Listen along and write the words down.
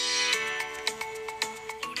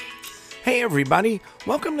Hey everybody,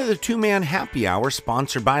 welcome to the Two-Man Happy Hour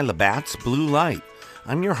sponsored by Labatt's Blue Light.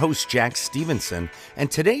 I'm your host Jack Stevenson, and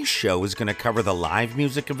today's show is going to cover the live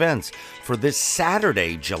music events for this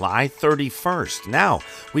Saturday, July 31st. Now,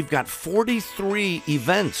 we've got 43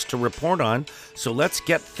 events to report on, so let's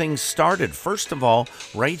get things started. First of all,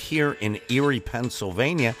 right here in Erie,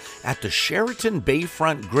 Pennsylvania, at the Sheraton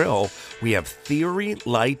Bayfront Grill, we have Theory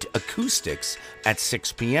Light Acoustics at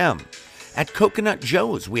 6 p.m. At Coconut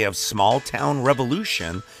Joe's, we have Small Town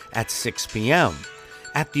Revolution at 6 p.m.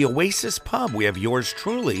 At the Oasis Pub, we have yours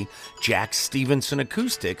truly, Jack Stevenson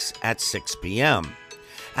Acoustics at 6 p.m.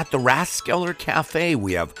 At the Rathskeller Cafe,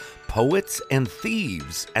 we have Poets and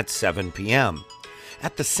Thieves at 7 p.m.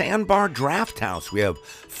 At the Sandbar Draft House, we have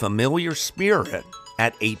Familiar Spirit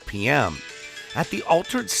at 8 p.m. At the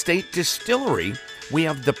Altered State Distillery, we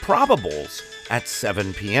have The Probables at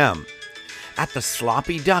 7 p.m. At the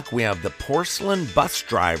Sloppy Duck, we have the Porcelain Bus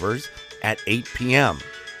Drivers at 8 p.m.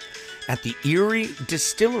 At the Erie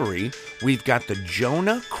Distillery, we've got the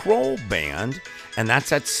Jonah Kroll Band, and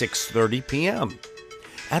that's at 6:30 p.m.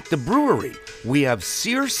 At the brewery, we have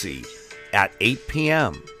Circe at 8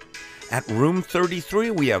 p.m. At Room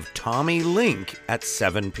 33, we have Tommy Link at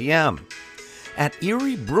 7 p.m. At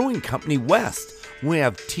Erie Brewing Company West, we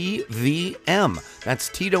have TVM, that's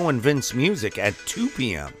Tito and Vince Music, at 2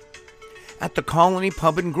 p.m. At the Colony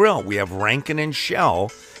Pub and Grill, we have Rankin and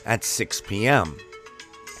Shell at 6 p.m.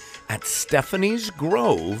 At Stephanie's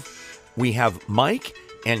Grove, we have Mike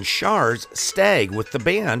and Char's Stag with the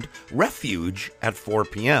band Refuge at 4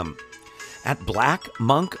 p.m. At Black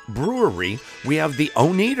Monk Brewery, we have the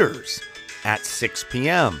Oneaters at 6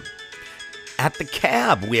 p.m. At the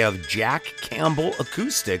Cab, we have Jack Campbell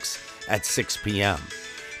Acoustics at 6 p.m.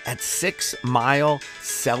 At 6 Mile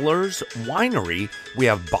Cellars Winery, we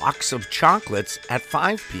have Box of Chocolates at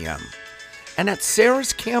 5 p.m. And at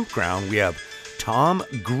Sarah's Campground, we have Tom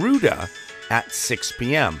Gruda at 6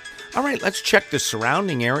 p.m. All right, let's check the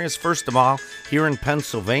surrounding areas. First of all, here in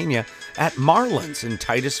Pennsylvania, at Marlin's in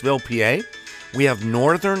Titusville, PA, we have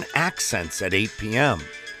Northern Accents at 8 p.m.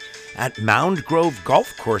 At Mound Grove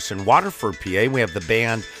Golf Course in Waterford, PA, we have the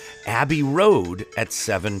band Abbey Road at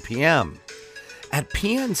 7 p.m. At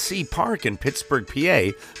PNC Park in Pittsburgh,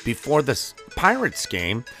 PA, before the Pirates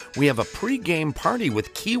game, we have a pregame party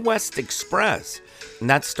with Key West Express, and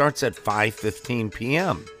that starts at 5:15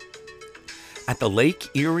 p.m. At the Lake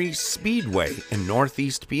Erie Speedway in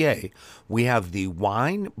Northeast PA, we have the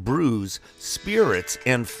Wine, Brews, Spirits,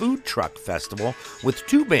 and Food Truck Festival with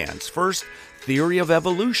two bands. First, Theory of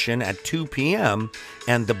Evolution at 2 p.m.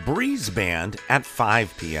 and the Breeze Band at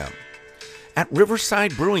 5 p.m. At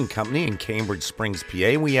Riverside Brewing Company in Cambridge Springs,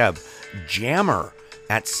 PA, we have Jammer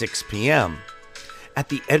at 6 p.m. At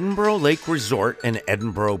the Edinburgh Lake Resort in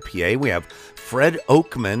Edinburgh, PA, we have Fred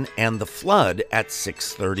Oakman and the Flood at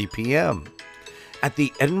 6:30 p.m. At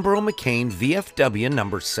the Edinburgh McCain VFW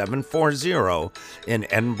number 740 in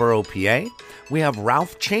Edinburgh, PA, we have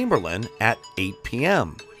Ralph Chamberlain at 8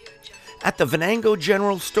 p.m. At the Venango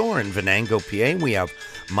General Store in Venango, PA, we have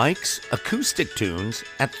Mike's Acoustic Tunes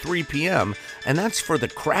at 3 p.m., and that's for the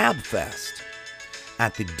Crab Fest.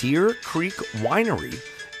 At the Deer Creek Winery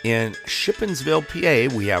in Shippensville,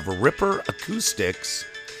 PA, we have Ripper Acoustics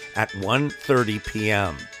at 1:30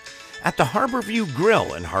 p.m. At the Harborview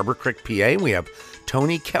Grill in Harbor Creek, PA, we have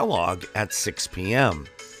Tony Kellogg at 6 p.m.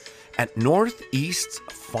 At Northeast's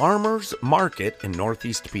Farmers Market in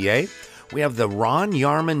Northeast PA, we have the Ron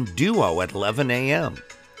Yarman Duo at 11 a.m.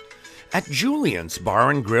 At Julian's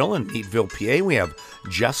Bar and Grill in Meadville, PA, we have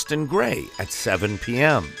Justin Gray at 7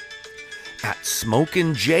 p.m. At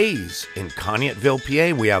Smokin' Jays in Conneautville,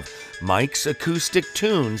 PA, we have Mike's Acoustic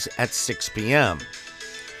Tunes at 6 p.m.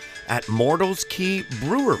 At Mortals Key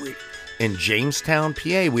Brewery in Jamestown,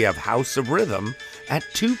 PA, we have House of Rhythm at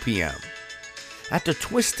 2 p.m. At the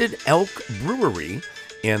Twisted Elk Brewery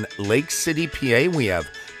in Lake City, PA, we have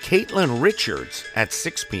Caitlin Richards at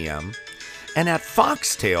 6 p.m. And at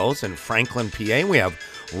Foxtails in Franklin, PA, we have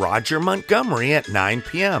Roger Montgomery at 9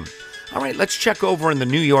 p.m. All right, let's check over in the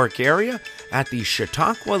New York area at the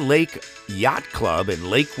Chautauqua Lake Yacht Club in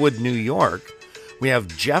Lakewood, New York. We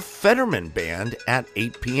have Jeff Fetterman Band at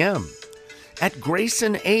 8 p.m. At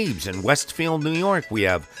Grayson Abe's in Westfield, New York, we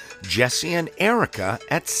have Jesse and Erica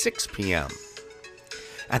at 6 p.m.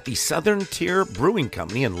 At the Southern Tier Brewing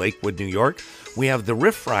Company in Lakewood, New York, we have the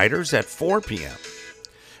Riff Riders at 4 p.m.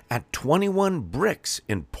 At 21 Bricks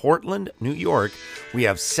in Portland, New York, we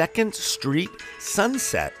have 2nd Street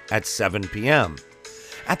Sunset at 7 p.m.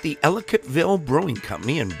 At the Ellicottville Brewing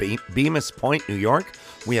Company in Bemis Point, New York,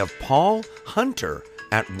 we have Paul Hunter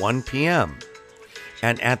at 1 p.m.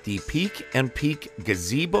 And at the Peak and Peak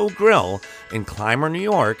Gazebo Grill in Clymer, New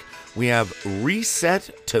York, we have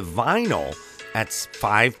Reset to Vinyl at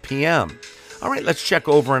 5 p.m. All right, let's check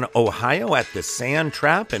over in Ohio at the Sand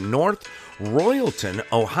Trap in North Royalton,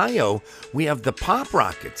 Ohio. We have the Pop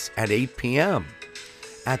Rockets at 8 p.m.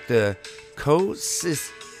 At the Cosisek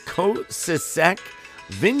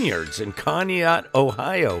Vineyards in Conneaut,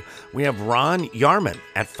 Ohio, we have Ron Yarman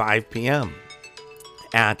at 5 p.m.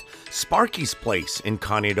 At Sparky's Place in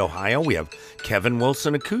Conneaut, Ohio, we have Kevin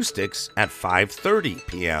Wilson Acoustics at 5:30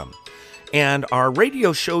 p.m. And our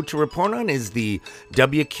radio show to report on is the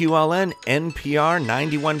WQLN NPR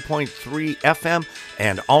 91.3 FM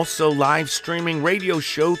and also live streaming radio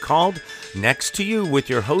show called Next to You with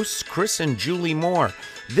your hosts Chris and Julie Moore.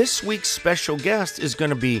 This week's special guest is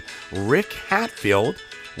going to be Rick Hatfield,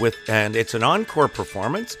 and it's an encore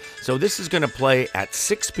performance. So this is going to play at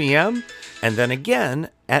 6 p.m. and then again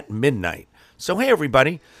at midnight. So hey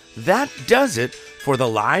everybody, that does it for the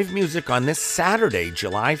live music on this Saturday,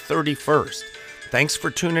 July 31st. Thanks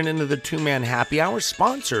for tuning into the Two-Man Happy Hour,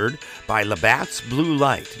 sponsored by Labatt's Blue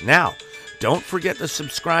Light. Now, don't forget to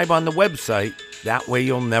subscribe on the website. That way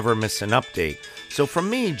you'll never miss an update. So from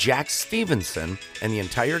me, Jack Stevenson, and the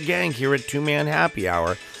entire gang here at Two-Man Happy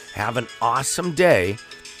Hour, have an awesome day,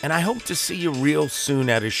 and I hope to see you real soon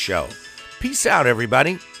at a show. Peace out,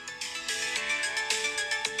 everybody.